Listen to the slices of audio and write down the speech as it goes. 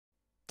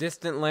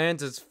Distant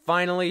Lands is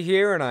finally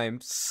here, and I'm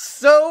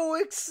so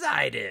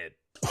excited!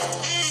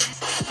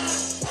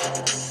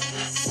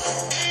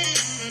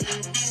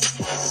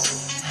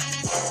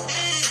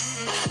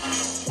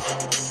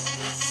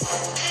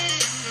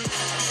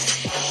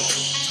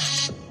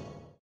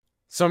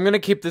 So I'm gonna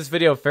keep this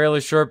video fairly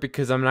short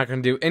because I'm not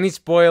gonna do any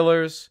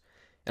spoilers,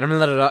 and I'm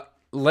gonna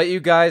let you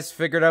guys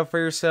figure it out for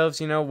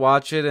yourselves. You know,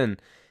 watch it, and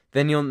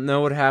then you'll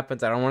know what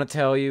happens. I don't want to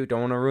tell you,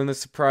 don't want to ruin the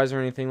surprise or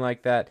anything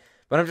like that.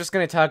 But I'm just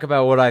gonna talk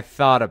about what I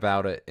thought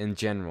about it in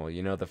general.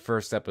 You know, the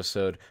first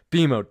episode,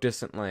 BMO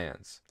Distant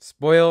Lands.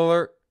 Spoiler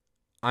alert,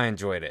 I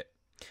enjoyed it.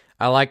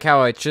 I like how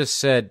I just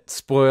said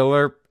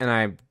spoiler, and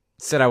I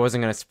said I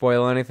wasn't gonna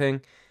spoil anything.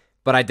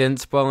 But I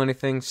didn't spoil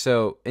anything,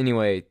 so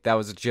anyway, that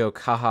was a joke.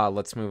 Haha,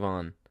 let's move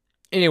on.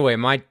 Anyway,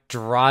 my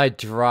dry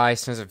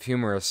sense of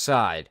humor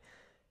aside,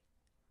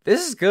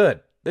 this is good.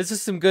 This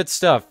is some good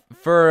stuff.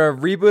 For a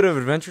reboot of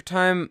Adventure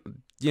Time,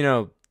 you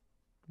know,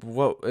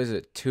 what is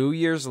it, 2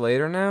 years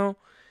later now?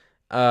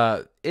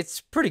 It's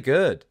pretty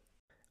good.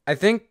 I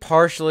think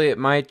partially it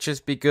might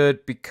just be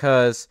good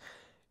because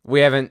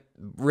we haven't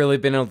really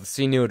been able to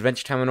see new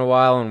Adventure Time in a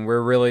while, and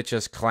we're really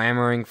just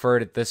clamoring for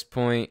it at this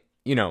point,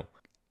 you know.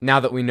 Now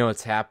that we know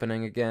it's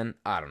happening again,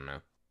 I don't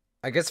know.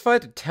 I guess if I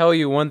had to tell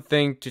you one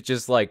thing to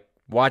just, like,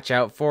 watch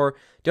out for,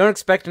 don't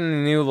expect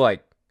any new,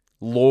 like,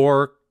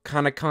 lore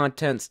kind of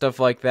content, stuff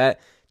like that.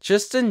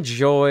 Just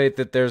enjoy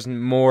that there's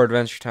more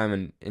Adventure Time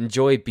and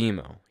enjoy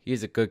BMO.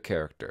 He's a good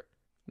character.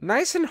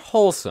 Nice and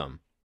wholesome.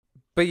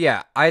 But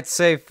yeah, I'd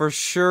say for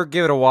sure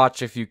give it a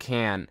watch if you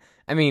can.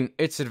 I mean,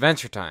 it's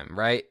Adventure Time,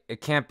 right?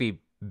 It can't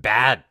be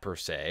bad, per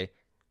se.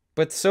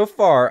 But so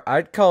far,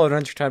 I'd call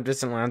Adventure Time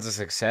Distant Lands a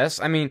success.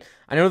 I mean,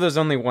 I know there's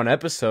only one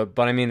episode,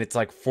 but I mean, it's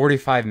like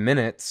 45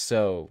 minutes,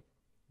 so,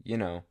 you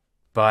know.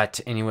 But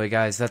anyway,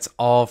 guys, that's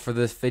all for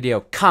this video.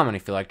 Comment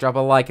if you like, drop a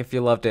like if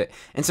you loved it,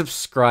 and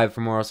subscribe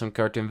for more awesome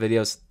cartoon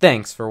videos.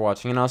 Thanks for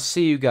watching, and I'll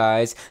see you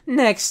guys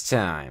next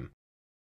time.